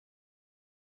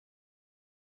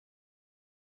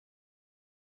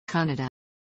Kannada.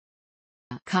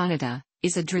 Kannada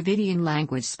is a Dravidian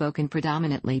language spoken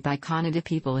predominantly by Kannada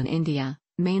people in India,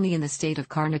 mainly in the state of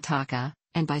Karnataka,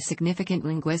 and by significant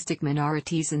linguistic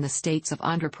minorities in the states of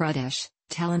Andhra Pradesh,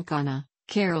 Telangana,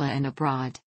 Kerala and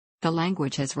abroad. The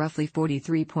language has roughly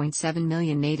 43.7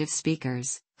 million native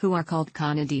speakers, who are called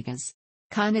Kannadigas.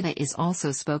 Kannada is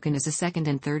also spoken as a second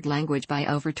and third language by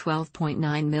over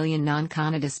 12.9 million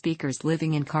non-Kannada speakers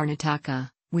living in Karnataka,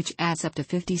 which adds up to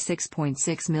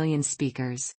 56.6 million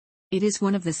speakers. It is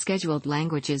one of the scheduled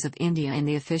languages of India and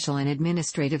the official and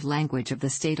administrative language of the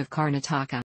state of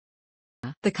Karnataka.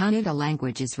 The Kannada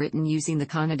language is written using the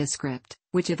Kannada script,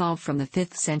 which evolved from the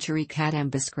 5th century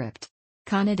Kadamba script.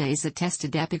 Kannada is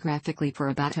attested epigraphically for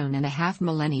about 1.5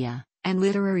 millennia, and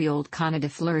literary Old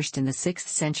Kannada flourished in the 6th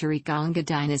century Ganga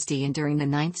dynasty and during the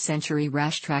 9th century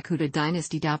Rashtrakuta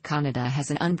dynasty. Kannada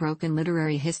has an unbroken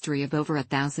literary history of over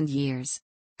 1,000 years.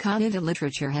 Kannada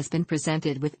literature has been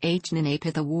presented with H.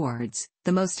 awards,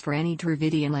 the most for any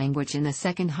Dravidian language and the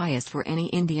second highest for any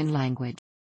Indian language.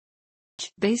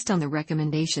 Based on the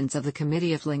recommendations of the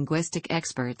Committee of Linguistic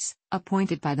Experts,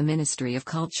 appointed by the Ministry of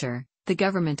Culture, the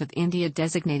Government of India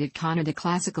designated Kannada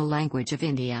Classical Language of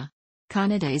India.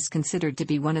 Kannada is considered to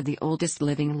be one of the oldest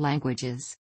living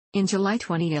languages. In July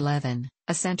 2011,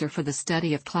 a Centre for the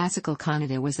Study of Classical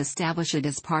Kannada was established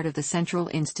as part of the Central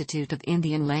Institute of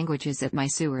Indian Languages at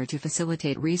Mysore to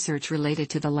facilitate research related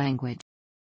to the language.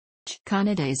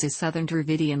 Kannada is a Southern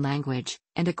Dravidian language,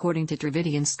 and according to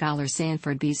Dravidian scholar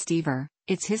Sanford B. Stever,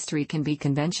 its history can be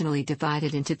conventionally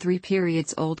divided into 3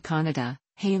 periods: Old Kannada,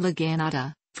 Hala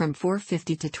Kannada, from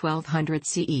 450 to 1200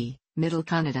 CE, Middle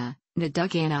Kannada, Nadu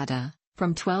Kannada,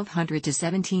 from 1200 to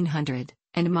 1700,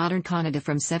 and Modern Kannada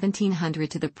from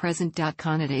 1700 to the present.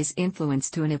 Kannada is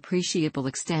influenced to an appreciable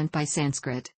extent by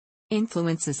Sanskrit.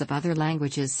 Influences of other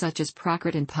languages such as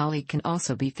Prakrit and Pali can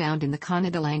also be found in the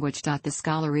Kannada language. The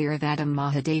scholar Iravadam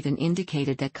Mahadevan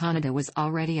indicated that Kannada was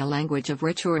already a language of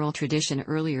rich oral tradition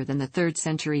earlier than the 3rd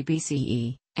century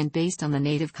BCE, and based on the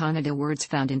native Kannada words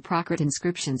found in Prakrit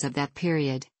inscriptions of that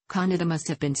period, Kannada must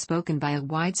have been spoken by a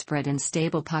widespread and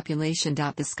stable population.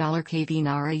 The scholar K.V.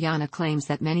 Narayana claims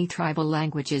that many tribal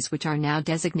languages which are now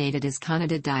designated as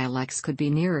Kannada dialects could be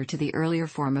nearer to the earlier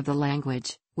form of the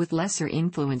language, with lesser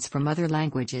influence from other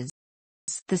languages.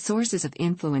 The sources of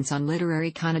influence on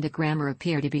literary Kannada grammar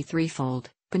appear to be threefold: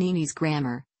 Panini's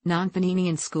grammar,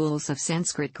 non-Paninian schools of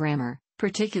Sanskrit grammar,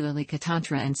 particularly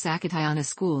Katantra and Sakatayana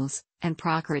schools, and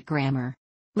Prakrit grammar.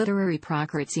 Literary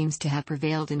Prakrit seems to have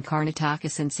prevailed in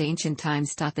Karnataka since ancient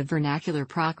times. The vernacular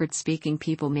Prakrit-speaking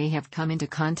people may have come into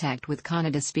contact with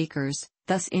Kannada speakers,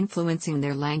 thus influencing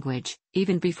their language,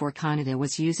 even before Kannada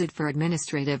was used for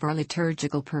administrative or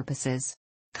liturgical purposes.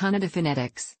 Kannada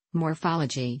phonetics,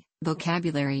 morphology,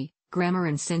 vocabulary, grammar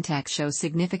and syntax show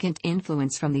significant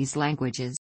influence from these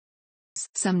languages.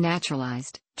 Some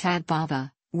naturalized,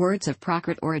 Tadbhava, words of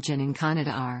Prakrit origin in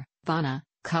Kannada are Vana,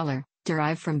 color,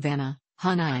 derived from Vena,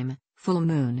 Hunaim, full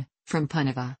moon, from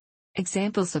Punava.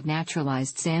 Examples of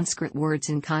naturalized Sanskrit words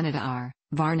in Kannada are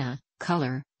Varna,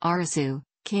 color, Arasu,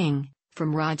 king,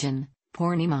 from Rajan,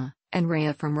 Purnima, and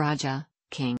Raya from Raja,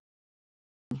 king.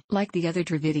 Like the other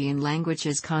Dravidian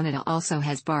languages, Kannada also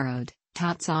has borrowed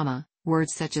Tatsama,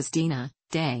 words such as Dina,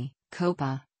 day,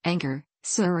 Kopa, anger,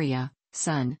 Surya,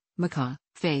 sun, Mukha,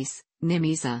 face,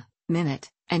 Nimisa,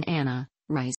 minute, and Anna,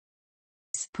 rice.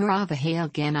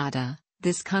 Puravahale Kannada.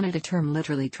 This Kannada term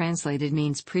literally translated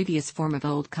means previous form of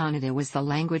Old Kannada was the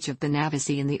language of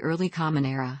Banavasi in the early Common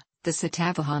Era, the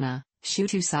Satavahana,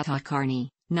 Shutu Satakarni,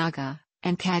 Naga,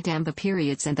 and Kadamba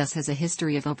periods, and thus has a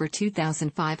history of over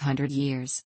 2,500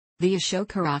 years. The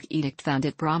Ashokarak edict found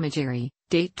at Brahmagiri,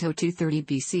 date 230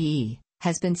 BCE,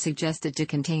 has been suggested to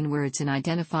contain words in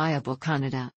identifiable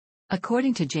Kannada.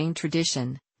 According to Jain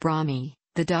tradition, Brahmi,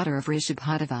 the daughter of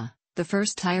Rishabhadeva, the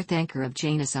first Tirthankar of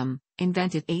Jainism,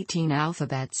 invented 18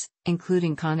 alphabets,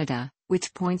 including Kannada,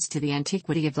 which points to the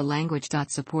antiquity of the language.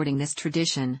 Supporting this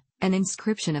tradition, an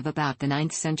inscription of about the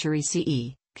 9th century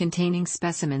CE, containing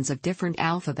specimens of different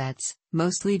alphabets,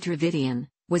 mostly Dravidian,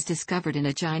 was discovered in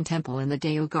a Jain temple in the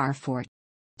Deoghar fort.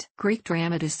 Greek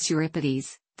dramatist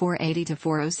Euripides, 480 to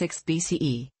 406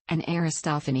 BCE, and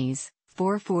Aristophanes,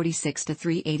 446 to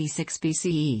 386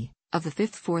 BCE, of the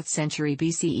 5th–4th century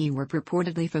BCE were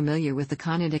purportedly familiar with the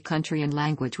Kannada country and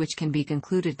language, which can be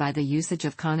concluded by the usage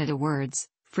of Kannada words,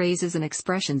 phrases and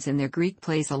expressions in their Greek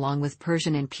plays along with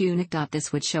Persian and Punic.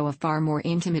 This would show a far more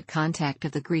intimate contact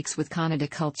of the Greeks with Kannada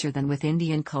culture than with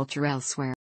Indian culture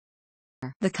elsewhere.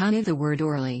 The Kannada word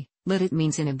orally, Lit it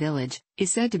means in a village,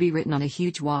 is said to be written on a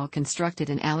huge wall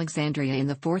constructed in Alexandria in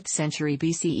the 4th century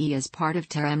BCE as part of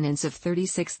remnants of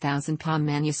 36,000 palm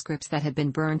manuscripts that had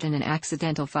been burnt in an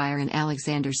accidental fire in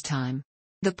Alexander's time.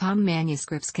 The palm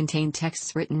manuscripts contain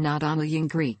texts written not only in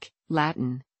Greek,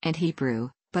 Latin, and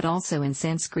Hebrew, but also in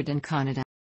Sanskrit and Kannada.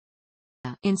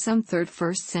 In some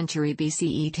 3rd–1st century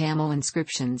BCE Tamil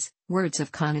inscriptions, words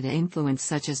of Kannada influence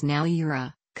such as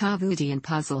Nalura, Kavudi and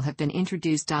puzzle have been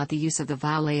introduced. The use of the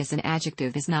vowel as an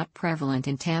adjective is not prevalent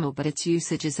in Tamil, but its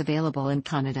usage is available in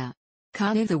Kannada.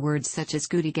 Kannada words such as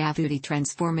Gudi Gavudi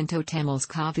transform into Tamil's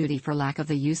Kavudi for lack of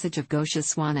the usage of Gosha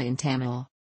Swana in Tamil.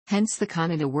 Hence the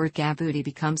Kannada word Gavudi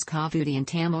becomes Kavudi in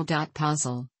Tamil.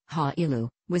 Puzzle, ha ilu,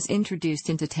 was introduced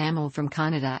into Tamil from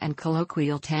Kannada, and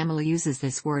colloquial Tamil uses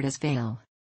this word as veil.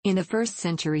 In the 1st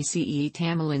century CE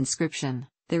Tamil inscription,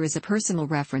 there is a personal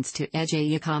reference to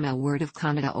Ejayakama, word of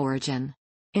Kannada origin.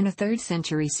 In a 3rd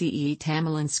century CE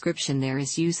Tamil inscription there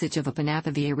is usage of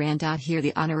Apanapaviyaran. Here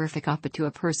the honorific Appa to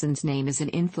a person's name is an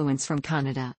influence from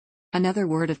Kannada. Another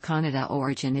word of Kannada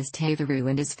origin is Tevaru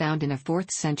and is found in a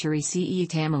 4th century CE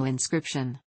Tamil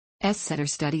inscription. Setter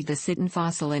studied the Sitten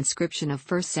fossil inscription of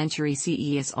 1st century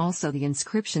CE as also the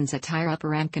inscriptions at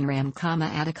Tiruparamkanram,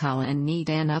 Adakala and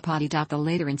Nidanupadi. The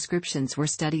later inscriptions were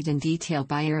studied in detail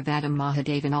by Iravatam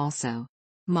Mahadevan also.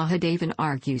 Mahadevan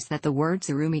argues that the words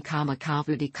Arumi,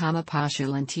 Kavudi,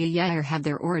 Pashul and Tiyayar have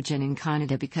their origin in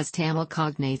Kannada because Tamil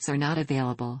cognates are not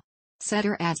available.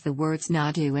 Setter adds the words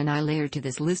Nadu and I later to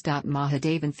this list.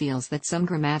 Mahadevan feels that some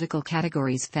grammatical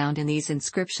categories found in these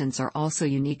inscriptions are also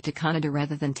unique to Kannada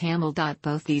rather than Tamil.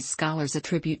 Both these scholars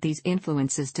attribute these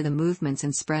influences to the movements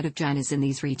and spread of Jainas in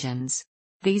these regions.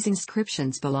 These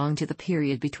inscriptions belong to the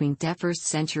period between the 1st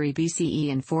century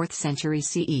BCE and 4th century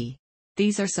CE.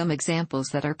 These are some examples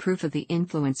that are proof of the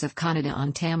influence of Kannada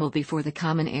on Tamil before the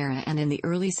Common Era and in the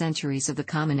early centuries of the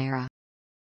Common Era.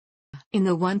 In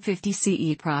the 150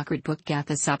 CE Prakrit book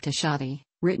Gatha Saptashati,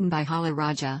 written by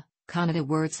Halaraja, Kannada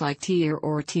words like tir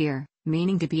or tir,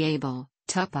 meaning to be able,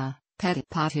 tupa, pet,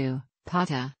 patu,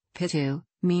 pata, pitu,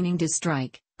 meaning to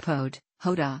strike, pod,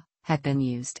 hoda, have been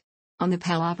used. On the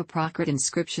Pallava Prakrit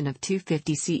inscription of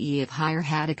 250 CE of Higher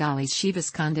Hadagali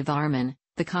Shivaskanda Varman,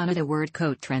 the Kannada word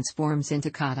coat transforms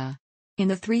into kata. In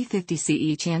the 350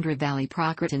 CE Chandra Valley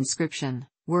Prakrit inscription,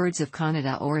 words of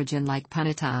Kannada origin like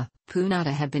punata,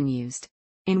 punata have been used.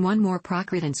 In one more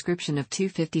Prakrit inscription of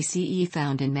 250 CE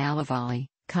found in Malavalli,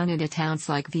 Kannada towns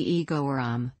like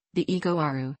Vigoram,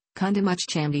 Vigoaru,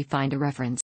 Kundamuchchamdi find a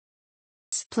reference.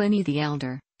 Pliny the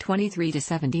Elder,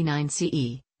 23–79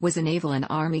 CE, was a naval and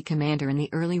army commander in the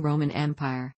early Roman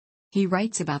Empire. He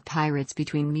writes about pirates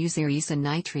between Musaeus and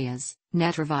Nitrias,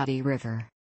 Netravati River.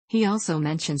 He also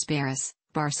mentions Baris,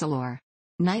 Barcelor.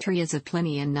 Nitrias of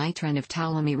Pliny and Nitran of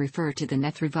Ptolemy refer to the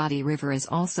Netravati River as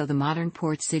also the modern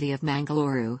port city of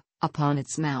Mangaluru, upon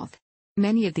its mouth.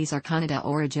 Many of these are Kannada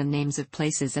origin names of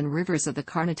places and rivers of the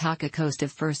Karnataka coast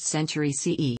of 1st century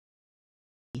CE.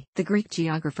 The Greek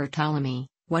geographer Ptolemy,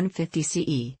 150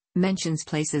 CE, mentions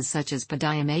places such as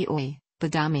Padayamaoi,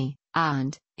 Badami,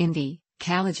 and Indi,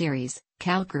 Caligaris,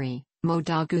 Calgary,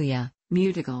 Modaguya,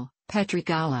 Mudigal,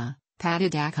 Petrigala,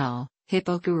 Padadakal,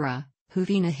 Hippokura,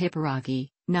 Huvina Hipparagi,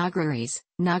 Nagaris,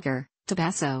 Nagar,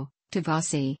 Tabaso,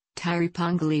 Tavasi,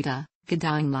 Tiripangalita,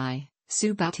 Gadangli,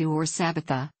 Subatu or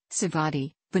Sabatha,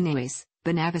 Savati, Banuis,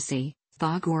 Banavasi,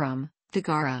 Thagoram,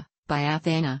 Dagara,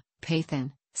 Biathana,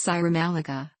 Pathan,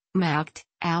 Siramalaga, Maukt,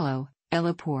 Alo,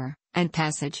 Elapur, and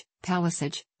Passage,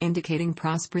 indicating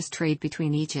prosperous trade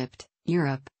between Egypt,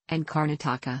 Europe, and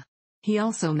Karnataka. He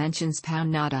also mentions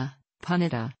Paunada,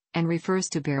 Punita, and refers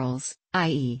to barrels,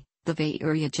 i.e., the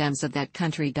Vairya gems of that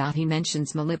country. He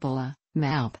mentions Malipala,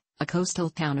 Maup, a coastal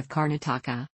town of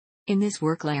Karnataka. In this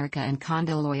work Larika and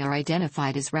Kondaloy are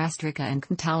identified as Rastrika and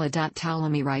Kantala.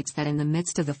 Ptolemy writes that in the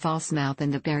midst of the false mouth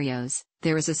and the Barrios,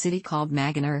 there is a city called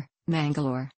Maganur,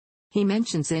 Mangalore. He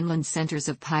mentions inland centers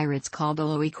of pirates called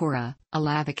Aloikura,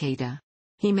 Alavakata.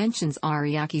 He mentions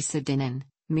Aryaki Sadinan,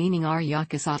 meaning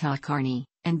Aryakasatakarni,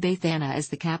 and Bathana as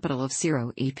the capital of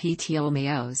Siro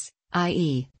Eptolmeos,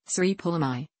 i.e., Sri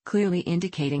Pulamai, clearly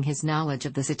indicating his knowledge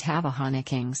of the Satavahana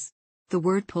kings. The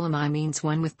word Pulamai means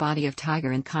one with body of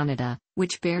tiger in Kannada,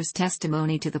 which bears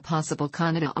testimony to the possible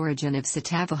Kannada origin of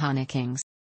Satavahana kings.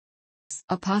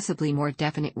 A possibly more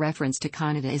definite reference to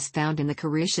Kannada is found in the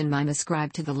Karishyan mime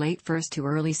ascribed to the late 1st to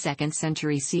early 2nd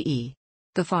century CE.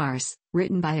 The farce,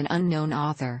 written by an unknown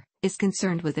author, is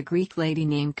concerned with a Greek lady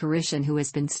named Karishyan who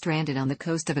has been stranded on the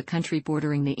coast of a country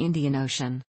bordering the Indian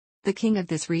Ocean. The king of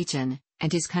this region,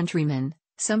 and his countrymen,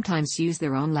 sometimes use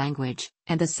their own language,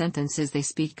 and the sentences they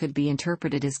speak could be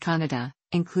interpreted as Kannada,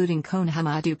 including Kon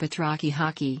Hamadu Patraki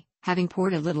Haki, having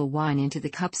poured a little wine into the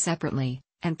cup separately,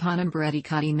 and Panambareti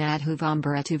Kadi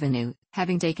Madhuvambaratuvanu,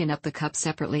 having taken up the cup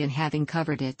separately and having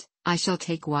covered it, I shall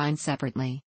take wine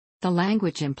separately. The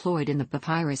language employed in the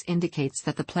papyrus indicates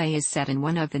that the play is set in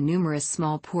one of the numerous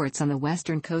small ports on the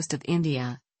western coast of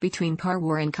India, between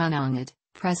Parwar and Kannada,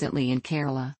 presently in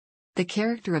Kerala. The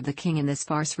character of the king in this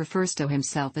farce refers to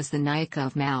himself as the Nayaka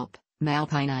of Malp,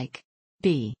 Malpinaik.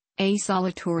 B. A.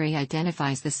 Salatori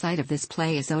identifies the site of this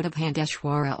play as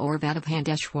Odabhandeshwara or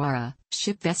Vadabhandeshwara,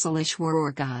 ship vessel Ishwar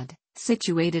or God,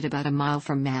 situated about a mile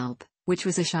from Malp, which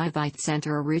was a Shaivite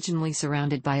center originally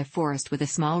surrounded by a forest with a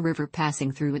small river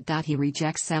passing through it. He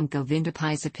rejects M.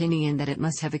 Govindapai's opinion that it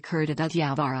must have occurred at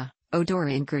Udyavara,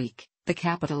 Odora in Greek, the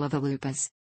capital of Alupas.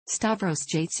 Stavros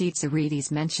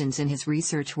Jatsitzarides mentions in his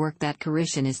research work that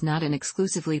Kirishan is not an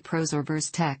exclusively prose or verse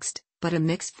text, but a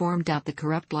mixed form. The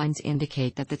corrupt lines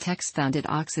indicate that the text found at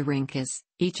Oxyrhynchus,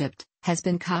 Egypt, has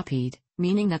been copied,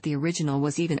 meaning that the original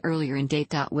was even earlier in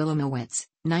date. Wilimowitz,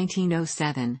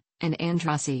 1907, and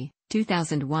Andrassy,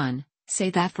 2001, say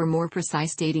that for more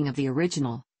precise dating of the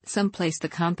original, some place the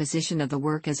composition of the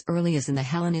work as early as in the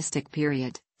Hellenistic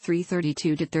period,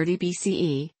 332 to 30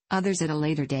 BCE, others at a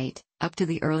later date, up to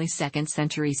the early 2nd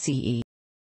century CE.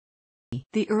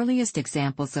 The earliest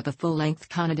examples of a full-length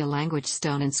Kannada language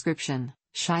stone inscription,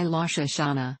 Shailasha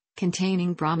Shana,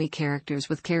 containing Brahmi characters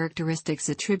with characteristics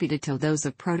attributed to those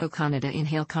of Proto-Kannada in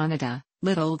Hale Kannada,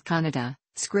 Lit Old Kannada,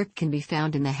 script can be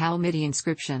found in the Halmidi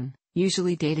inscription,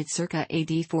 usually dated circa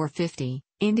AD 450,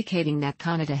 indicating that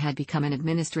Kannada had become an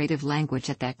administrative language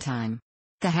at that time.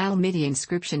 The Halmidi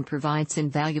inscription provides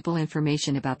invaluable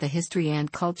information about the history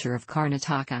and culture of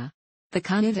Karnataka. The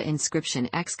Kannada inscription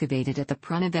excavated at the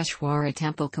Pranaveshwara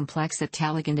temple complex at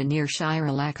Talaganda near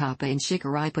Shiralakappa in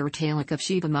Shikaripur Taluk of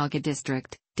Shivamogga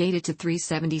district, dated to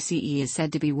 370 CE, is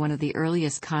said to be one of the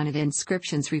earliest Kannada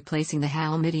inscriptions, replacing the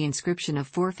Halmidi inscription of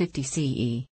 450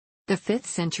 CE. The 5th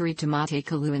century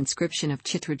Tamatekalu inscription of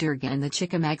Chitradurga and the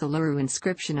Chikamagaluru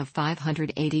inscription of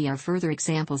 580 are further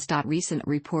examples. Recent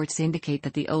reports indicate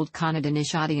that the old Kannada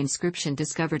Nishadi inscription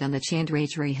discovered on the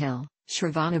Chandragiri hill,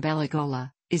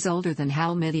 Shravanabelagola, is older than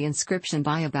Halmidi inscription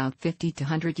by about 50 to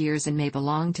 100 years and may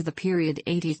belong to the period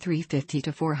AD 350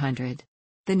 to 400.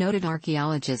 The noted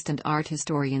archaeologist and art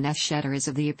historian S. Shetter is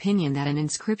of the opinion that an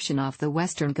inscription off the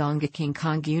western Ganga King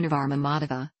Kongunavarma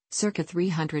Madhava, circa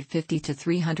 350 to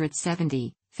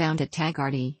 370, found at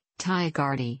Tagardi,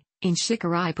 in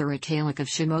Shikaripur Taluk of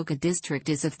Shimoga district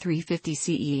is of 350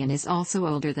 CE and is also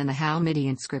older than the Halmidi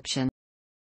inscription.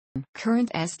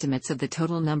 Current estimates of the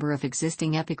total number of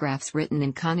existing epigraphs written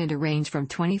in Kannada range from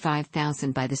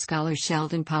 25,000 by the scholar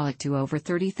Sheldon Pollock to over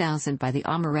 30,000 by the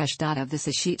Amaresh. Of the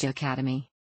Sashitya Academy.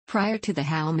 Prior to the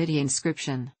Halmidi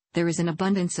inscription, there is an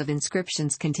abundance of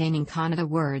inscriptions containing Kannada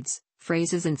words,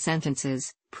 phrases and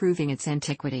sentences, proving its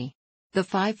antiquity. The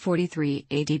 543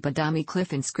 AD Badami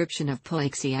Cliff inscription of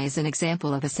Pulaxia is an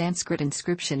example of a Sanskrit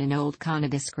inscription in Old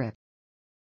Kannada script.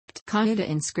 Kannada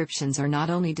inscriptions are not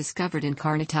only discovered in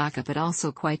Karnataka but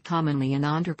also quite commonly in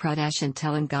Andhra Pradesh and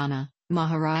Telangana,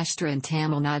 Maharashtra and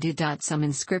Tamil Nadu. Some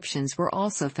inscriptions were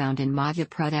also found in Madhya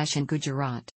Pradesh and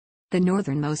Gujarat. The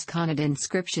northernmost Kannada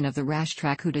inscription of the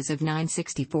Rashtrakutas of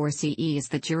 964 CE is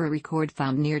the Jura record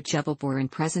found near Jabalpur in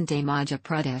present-day Madhya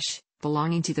Pradesh,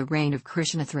 belonging to the reign of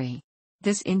Krishna III.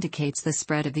 This indicates the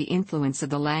spread of the influence of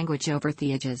the language over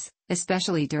the ages,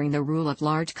 especially during the rule of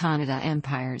large Kannada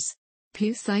empires.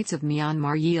 Few sites of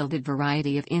Myanmar yielded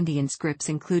variety of Indian scripts,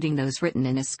 including those written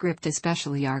in a script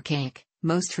especially archaic,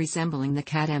 most resembling the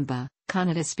Kadamba,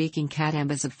 Kannada-speaking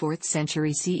Kadambas of 4th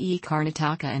century CE.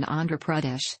 Karnataka and Andhra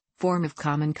Pradesh, form of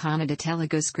common Kannada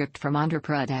Telugu script from Andhra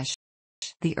Pradesh.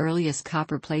 The earliest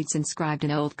copper plates inscribed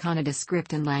in Old Kannada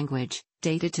script and language,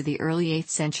 dated to the early 8th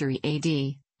century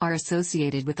AD, are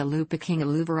associated with the Lupa king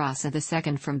Aluvarasa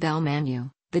II from Belmanu,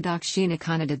 the Dakshina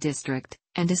Kannada district,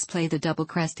 and display the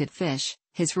double-crested fish,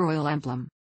 his royal emblem.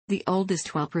 The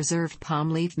oldest well-preserved palm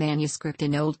leaf manuscript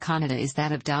in Old Kannada is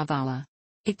that of Davala.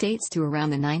 It dates to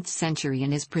around the 9th century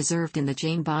and is preserved in the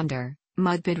Jain Bandar,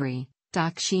 Mudbidri,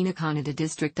 Dakshina Kannada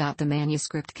district. The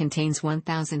manuscript contains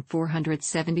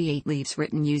 1,478 leaves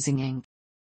written using ink.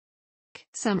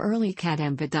 Some early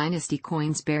Kadamba dynasty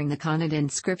coins bearing the Kannada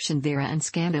inscription Vira and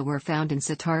Skanda were found in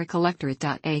Satara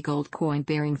Collectorate. A gold coin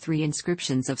bearing 3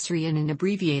 inscriptions of Sri and an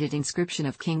abbreviated inscription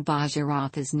of King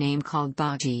Bhajiratha's name called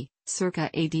Baji, circa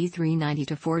AD 390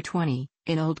 to 420,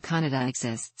 in Old Kannada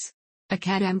exists. A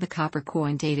Kadamba copper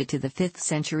coin dated to the 5th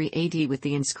century AD with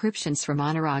the inscriptions from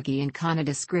Anuragi in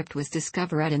Kannada script was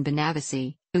discovered in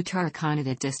Banavasi, Uttara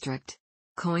Kannada district.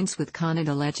 Coins with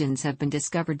Kannada legends have been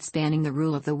discovered spanning the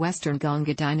rule of the Western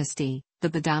Ganga dynasty, the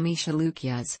Badami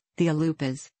Chalukyas, the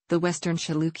Alupas, the Western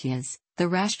Chalukyas, the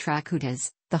Rashtrakutas,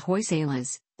 the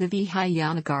Hoysalas, the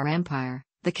Vijayanagar Empire,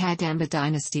 the Kadamba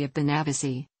dynasty of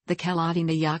Banavasi, the Keladi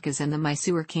Nayakas and the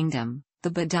Mysore kingdom, the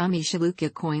Badami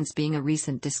Chalukya coins being a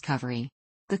recent discovery.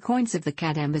 The coins of the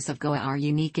Kadambas of Goa are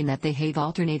unique in that they have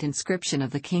alternate inscription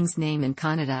of the king's name in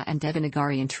Kannada and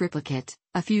Devanagari in triplicate.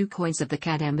 A few coins of the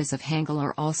Kadambas of Hangal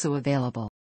are also available.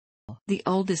 The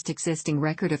oldest existing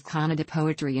record of Kannada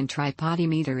poetry in Tripadi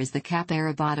meter is the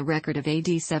Kaparabada record of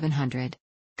AD 700.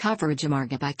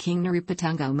 Kavarajamarga by King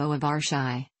Narupatunga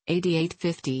Moavarshai, AD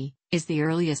 850, is the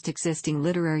earliest existing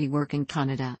literary work in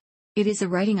Kannada. It is a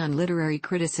writing on literary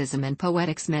criticism and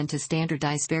poetics meant to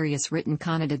standardize various written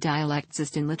Kannada dialects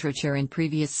used in literature in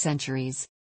previous centuries.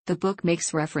 The book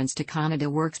makes reference to Kannada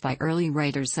works by early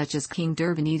writers such as King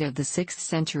Dravidian of the 6th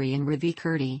century and Ravi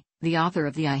Kirti, the author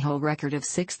of the Ihole record of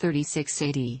 636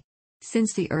 AD.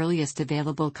 Since the earliest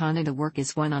available Kannada work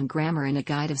is one on grammar and a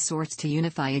guide of sorts to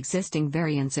unify existing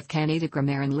variants of Kannada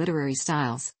grammar and literary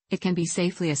styles, it can be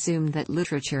safely assumed that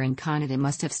literature in Kannada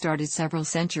must have started several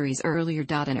centuries earlier.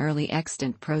 An early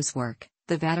extant prose work,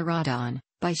 the Vadaradhan,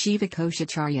 by Shiva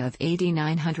Koshacharya of AD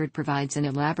 900 provides an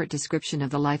elaborate description of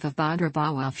the life of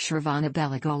Bhadrabhawa of Shravana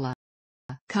Belagola.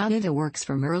 Kannada works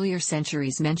from earlier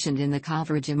centuries mentioned in the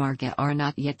Kavarajamarga are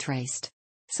not yet traced.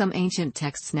 Some ancient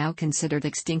texts now considered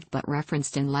extinct but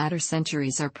referenced in latter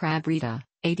centuries are Prabrita,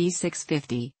 AD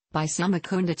 650, by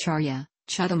Samakundacharya,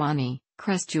 Chudamani,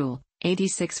 Crestjewel, AD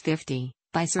 650,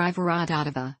 by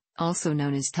Srivaradadava, also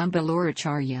known as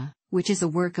Tumbaluracharya, which is a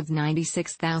work of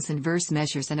 96,000 verse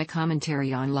measures and a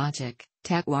commentary on logic,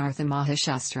 Tatwartha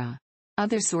Mahashastra.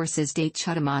 Other sources date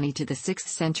Chudamani to the 6th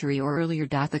century or earlier.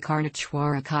 The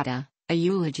Karnachwara Katha, a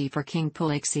eulogy for King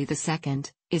Pulakshi II,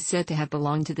 is said to have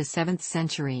belonged to the 7th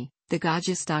century. The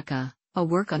Gajastaka, a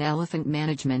work on elephant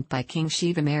management by King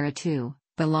Shivamara II,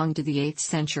 belonged to the 8th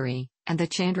century, and the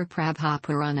Chandraprabha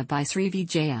Purana by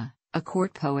Srivijaya, a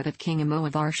court poet of King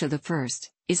Amoavarsha I,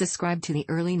 is ascribed to the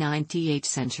early 9th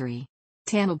century.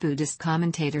 Tamil Buddhist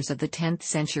commentators of the 10th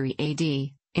century AD,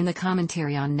 in the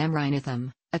commentary on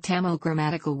Nemrinatham, a Tamil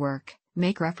grammatical work,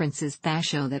 make references that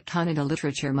show that Kannada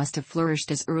literature must have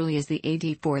flourished as early as the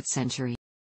AD 4th century.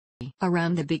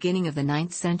 Around the beginning of the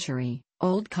 9th century,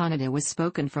 Old Kannada was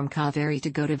spoken from Kaveri to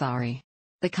Godavari.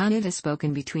 The Kannada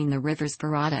spoken between the rivers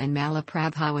Varada and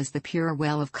Malaprabha was the pure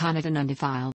well of Kannada and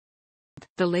undefiled.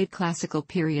 The late classical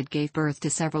period gave birth to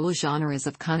several genres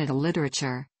of Kannada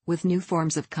literature, with new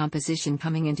forms of composition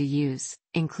coming into use,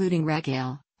 including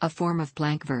Ragale, a form of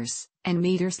blank verse, and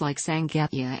meters like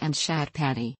Sangatya and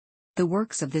Shatpadi. The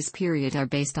works of this period are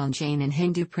based on Jain and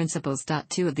Hindu principles.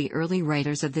 Two of the early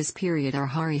writers of this period are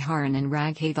Hariharan and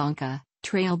Raghavanka,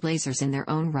 trailblazers in their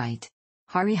own right.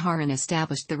 Hariharan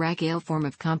established the Ragale form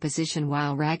of composition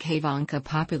while Raghavanka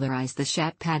popularized the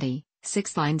Shatpadi,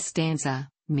 6-line stanza,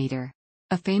 meter.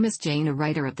 A famous Jaina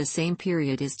writer of the same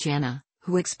period is Jana,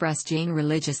 who expressed Jain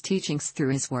religious teachings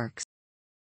through his works.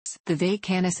 The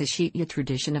Vaikana Sashitya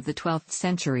tradition of the 12th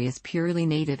century is purely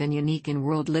native and unique in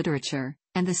world literature,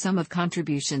 and the sum of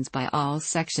contributions by all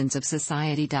sections of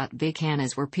society.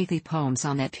 Vaikanas were pithy poems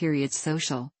on that period's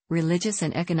social, religious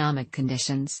and economic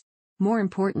conditions. More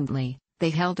importantly, they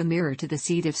held a mirror to the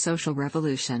seed of social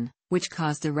revolution, which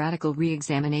caused a radical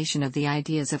re-examination of the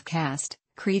ideas of caste,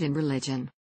 creed and religion.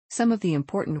 Some of the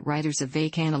important writers of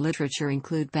Vaikana literature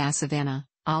include Basavana,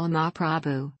 Alama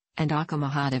Prabhu, and Akka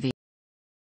Mahadevi.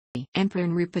 Emperor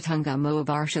Nrupatunga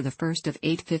Moavarsha I of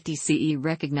 850 CE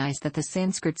recognized that the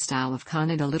Sanskrit style of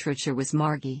Kannada literature was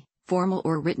Margi, formal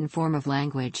or written form of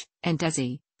language, and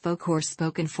Desi, folk or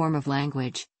spoken form of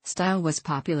language, style was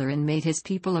popular and made his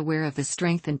people aware of the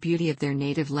strength and beauty of their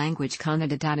native language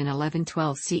Kannada. In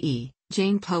 1112 CE,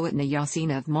 Jain poet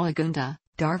Nayasena of Malagunda,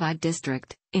 Dharwad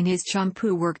district, in his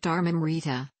Champu work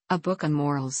Dharmamrita, a book on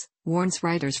morals, warns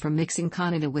writers from mixing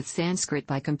Kannada with Sanskrit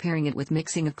by comparing it with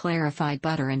mixing of clarified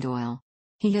butter and oil.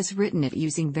 He has written it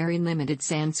using very limited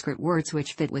Sanskrit words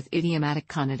which fit with idiomatic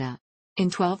Kannada. In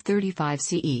 1235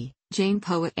 CE, Jain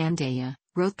poet Andeya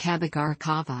wrote Kabagar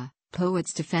Kava,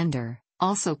 Poet's Defender,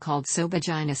 also called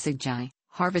Sobhajina Sigjai,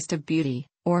 Harvest of Beauty,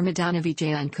 or Madana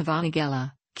Vijaya and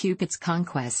Kavanagela, Cupid's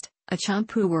Conquest, a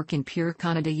Champu work in pure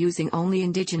Kannada using only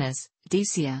indigenous,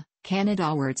 Desia,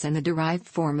 Kannada words and the derived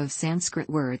form of Sanskrit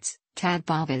words,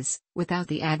 Tadbhavas, without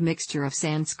the admixture of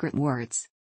Sanskrit words.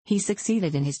 He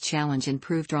succeeded in his challenge and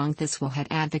proved wrong. Thiswell had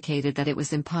advocated that it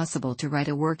was impossible to write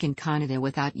a work in Kannada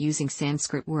without using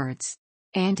Sanskrit words.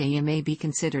 Andeya may be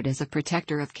considered as a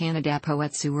protector of Kannada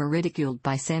poets who were ridiculed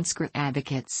by Sanskrit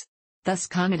advocates. Thus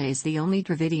Kannada is the only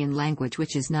Dravidian language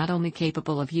which is not only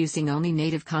capable of using only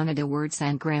native Kannada words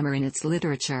and grammar in its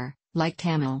literature, like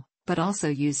Tamil, but also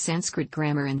use Sanskrit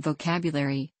grammar and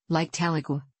vocabulary, like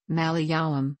Telugu,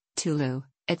 Malayalam, Tulu,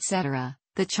 etc.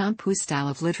 The Champu style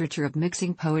of literature of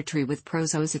mixing poetry with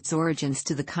prose owes its origins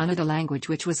to the Kannada language,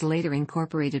 which was later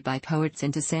incorporated by poets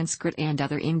into Sanskrit and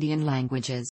other Indian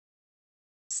languages.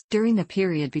 During the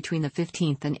period between the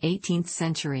 15th and 18th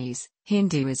centuries,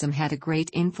 Hinduism had a great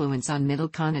influence on Middle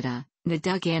Kannada,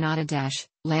 Nadu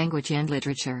language and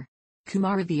literature.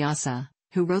 Kumaravyasa,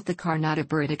 who wrote the Karnataka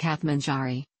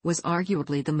Bharatakathmanjari, was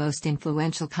arguably the most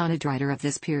influential Kannada writer of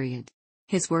this period.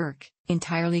 His work,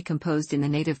 entirely composed in the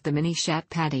native Bhimini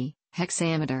Shatpadi,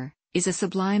 hexameter, is a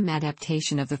sublime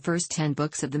adaptation of the first 10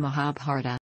 books of the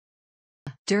Mahabharata.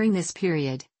 During this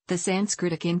period, the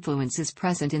Sanskritic influence is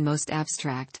present in most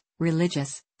abstract,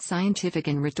 religious, scientific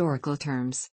and rhetorical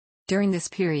terms. During this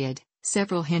period,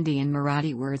 several Hindi and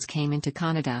Marathi words came into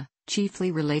Kannada,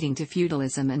 chiefly relating to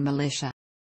feudalism and militia.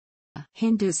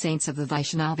 Hindu saints of the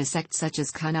Vaishnava sect such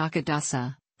as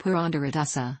Kanakadasa,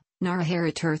 Purandaradasa,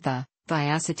 Naraharitirtha,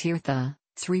 Vyasatirtha,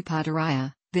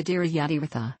 Sripadaraya,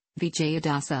 Vidirayatirtha,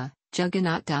 Vijayadasa,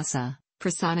 Jagannath-dasa,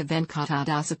 Prasanna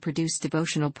Venkatadasa produced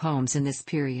devotional poems in this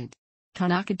period.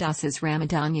 Kanakadasa's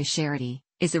Ramadanya Charity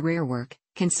is a rare work,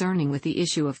 concerning with the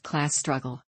issue of class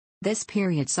struggle. This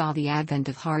period saw the advent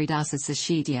of Haridasa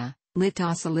Sahitya,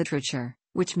 Litdasa literature,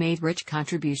 which made rich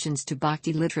contributions to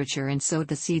Bhakti literature and sowed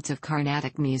the seeds of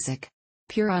Carnatic music.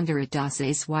 Purandaradasa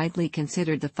is widely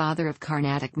considered the father of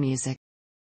Carnatic music.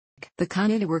 The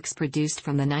Kannada works produced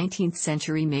from the 19th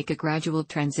century make a gradual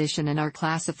transition and are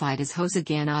classified as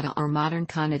Hosaganada or modern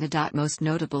Kannada. Most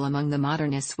notable among the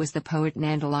modernists was the poet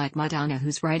Nandalayat Madana,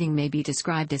 whose writing may be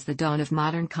described as the dawn of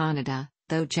modern Kannada,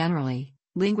 though generally,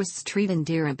 linguists treat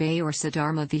Indira Bay or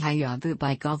Siddharma Vihayavu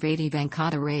by Gulvedi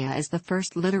Venkataraya as the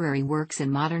first literary works in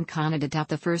modern Kannada.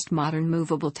 The first modern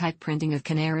movable type printing of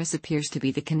Canaris appears to be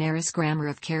the Canaris Grammar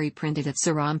of Carey printed at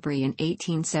Serampuri in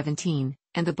 1817.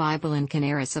 And the Bible in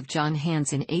Canaris of John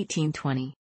Hands in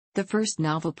 1820. The first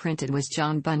novel printed was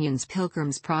John Bunyan's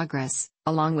Pilgrim's Progress,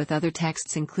 along with other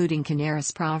texts including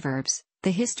Canaris Proverbs,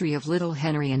 The History of Little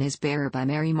Henry and His Bearer by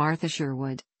Mary Martha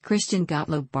Sherwood, Christian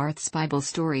Gottlob Barth's Bible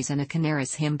Stories and a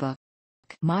Canaris hymn book.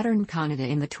 Modern Kannada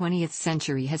in the 20th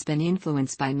century has been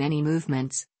influenced by many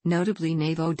movements, notably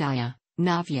Navodaya,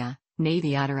 Navya,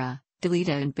 Navyadara,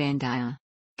 Dalita and Bandaya.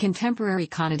 Contemporary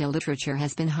Kannada literature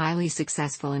has been highly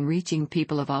successful in reaching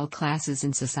people of all classes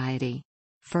in society.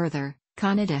 Further,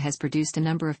 Kannada has produced a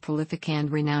number of prolific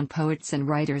and renowned poets and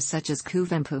writers such as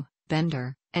Kuvempu,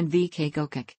 Bender, and V.K.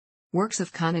 Gokak. Works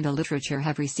of Kannada literature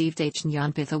have received H.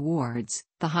 Jnanpith Awards,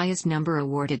 the highest number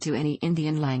awarded to any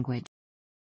Indian language.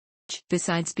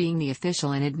 Besides being the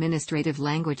official and administrative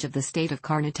language of the state of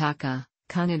Karnataka,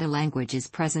 Kannada language is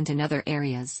present in other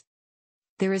areas.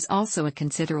 There is also a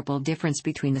considerable difference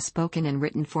between the spoken and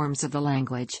written forms of the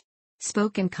language.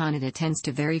 Spoken Kannada tends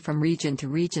to vary from region to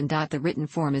region. The written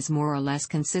form is more or less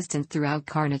consistent throughout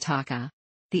Karnataka.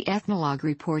 The ethnologue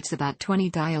reports about 20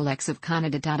 dialects of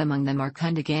Kannada. Among them are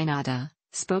Kundaganada,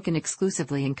 spoken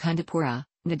exclusively in Kundapura,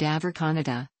 Nadavaru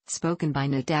Kannada, spoken by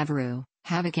Nadavaru,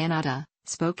 Havaganada,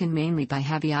 spoken mainly by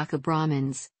Havyaka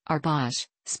Brahmins, Arbaj,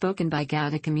 spoken by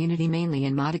Gauda community mainly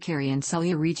in Madikeri and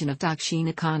Sulya region of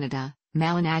Dakshina Kannada,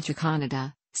 Malanaja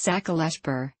Kannada,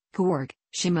 Sakaleshpur, Coorg,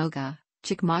 Shimoga,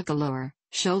 Chikmagalur,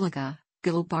 Sholaga,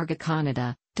 Gulbarga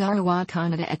Kannada, Dharawad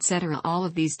Kannada etc. All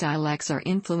of these dialects are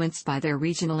influenced by their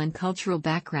regional and cultural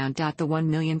background. The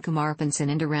 1 million Kamarpans in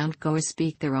and around Goa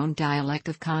speak their own dialect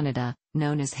of Kannada,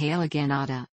 known as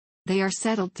Halaganada. They are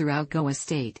settled throughout Goa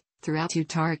state, throughout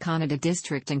Uttara Kannada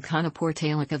district and Kannapur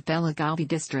Taluk of Belagavi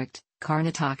district,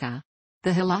 Karnataka.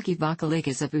 The Halaki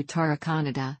Vakaligas of Uttara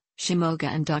Kannada, Shimoga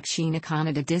and Dakshina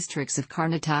Kannada districts of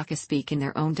Karnataka speak in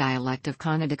their own dialect of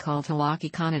Kannada called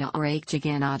Halaki Kannada or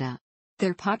Aikjaganada.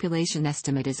 Their population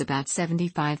estimate is about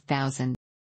 75,000.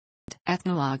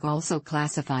 Ethnologue also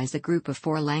classifies the group of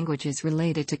 4 languages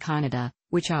related to Kannada,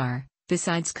 which are,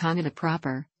 besides Kannada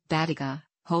proper, Badiga,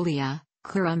 Holiya,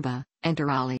 Kurumba, and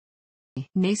Arali.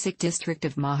 Nasik district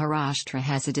of Maharashtra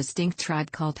has a distinct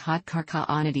tribe called Hotkar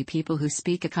Kannadi people who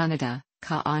speak a Kannada,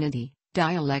 Kannadi,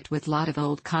 dialect with lot of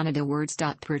old Kannada words.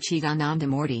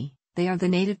 Purchidanandamurti, they are the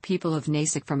native people of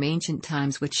Nasik from ancient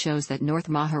times, which shows that North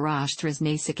Maharashtra's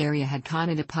Nasik area had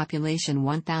Kannada population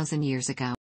 1,000 years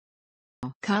ago.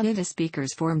 Kannada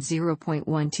speakers form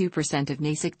 0.12% of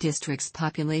Nasik district's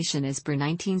population as per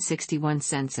 1961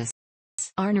 census.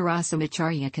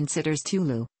 Arnarasamacharya considers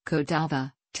Tulu,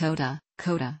 Kodava, Toda,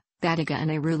 Kota, Badiga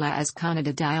and Arula as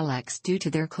Kannada dialects due to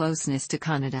their closeness to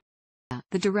Kannada.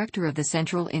 The director of the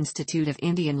Central Institute of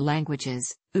Indian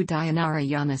Languages,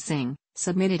 Udayanarayana Singh,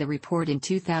 submitted a report in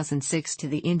 2006 to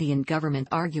the Indian government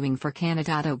arguing for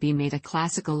Kannada to be made a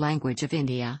classical language of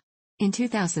India. In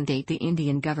 2008, the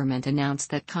Indian government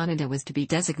announced that Kannada was to be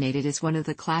designated as one of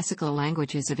the classical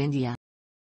languages of India.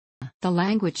 The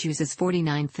language uses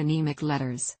 49 phonemic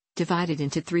letters, divided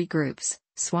into 3 groups: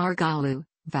 Swargalu,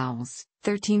 vowels,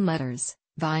 13 letters;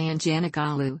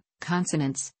 Vyanjanagalu,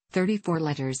 consonants, 34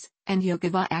 letters; and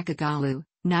Yogavakagalu,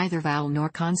 neither vowel nor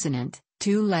consonant,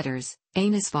 2 letters,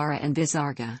 Anusvara and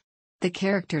Visarga. The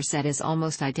character set is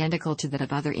almost identical to that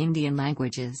of other Indian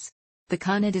languages. The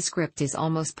Kannada script is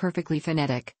almost perfectly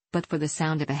phonetic, but for the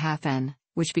sound of a half N,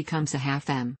 which becomes a half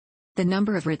M. The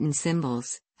number of written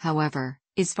symbols, however,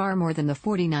 is far more than the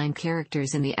 49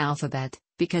 characters in the alphabet,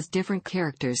 because different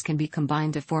characters can be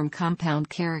combined to form compound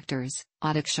characters,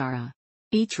 adakshara.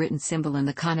 Each written symbol in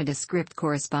the Kannada script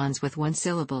corresponds with one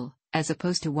syllable, as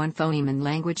opposed to one phoneme in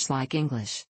language like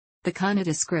English. The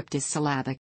Kannada script is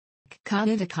syllabic.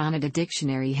 Kannada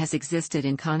dictionary has existed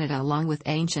in Kannada along with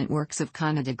ancient works of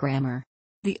Kannada grammar.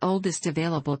 The oldest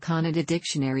available Kannada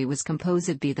dictionary was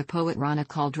composed by the poet Rana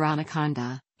called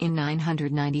Ranakanda, in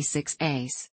 996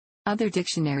 ACE. Other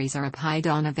dictionaries are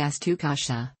Abhidana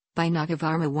Vastukasha, by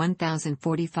Nagavarma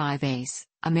 1045 ACE,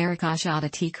 Amerikashada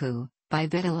Tiku, by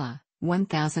Vitala,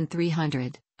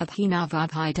 1300,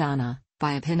 Abhinavabhidana,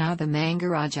 by Abhinava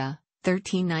Mangaraja,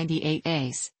 1398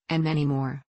 ACE, and many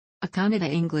more. A Kannada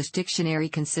English dictionary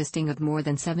consisting of more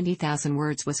than 70,000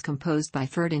 words was composed by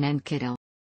Ferdinand Kittel.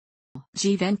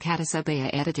 G.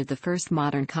 Venkatasubbiah edited the first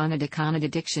modern Kannada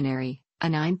dictionary, a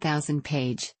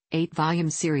 9,000-page, 8-volume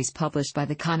series published by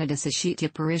the Kannada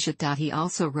Sahitya Parishat. He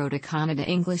also wrote a Kannada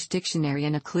English dictionary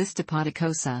and a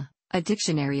Klistapadakosa, a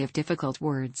dictionary of difficult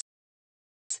words.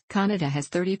 Kannada has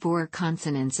 34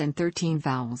 consonants and 13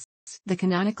 vowels. The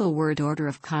canonical word order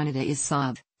of Kannada is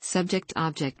sav, subject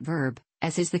object verb,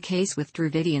 as is the case with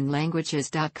Dravidian languages.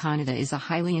 Kannada is a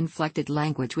highly inflected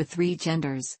language with 3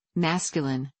 genders,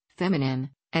 masculine, feminine,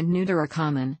 and neuter are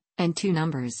common, and 2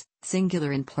 numbers,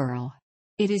 singular and plural.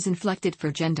 It is inflected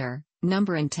for gender,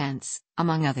 number and tense,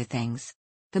 among other things.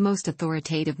 The most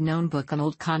authoritative known book on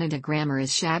Old Kannada grammar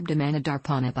is Shabdamana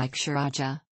Darpana by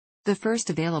Ksharaja. The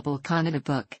first available Kannada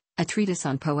book, a treatise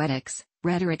on poetics,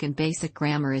 rhetoric and basic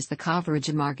grammar, is the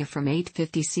Kavarajamarga from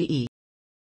 850 CE.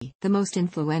 The most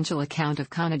influential account of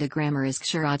Kannada grammar is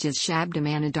Ksharaja's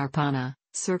Shabdamana Darpana,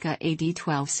 circa AD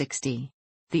 1260.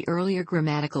 The earlier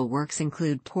grammatical works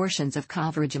include portions of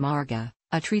Kavarajamarga,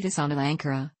 a treatise on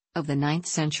Alankara, of the 9th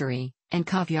century, and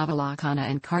Kavyavalakana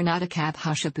and Karnataka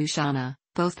Bhushana,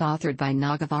 both authored by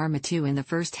Nagavarma II in the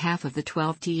first half of the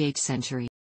 12th century.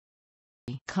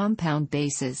 Compound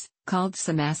bases, called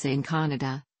samasa in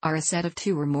Kannada, are a set of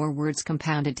 2 or more words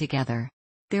compounded together.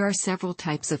 There are several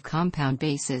types of compound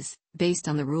bases, based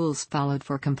on the rules followed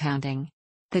for compounding.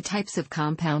 The types of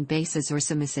compound bases or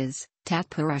samisas,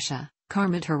 Tatpurusha,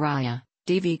 Karmataraya,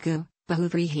 Divigu,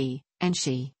 Bahuvrihi, and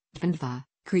Shi, Dvandva,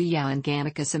 Kriya and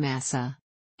Ganika samasa.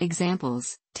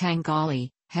 Examples: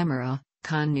 Tangali, Hemera,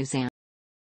 Kannuzan.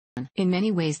 In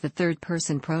many ways the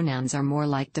third-person pronouns are more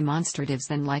like demonstratives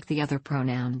than like the other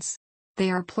pronouns.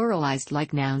 They are pluralized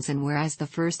like nouns, and whereas the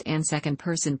first and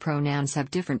second-person pronouns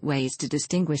have different ways to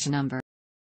distinguish a number.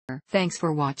 Thanks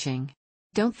for watching.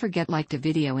 Don't forget like the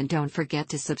video and don't forget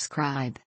to subscribe.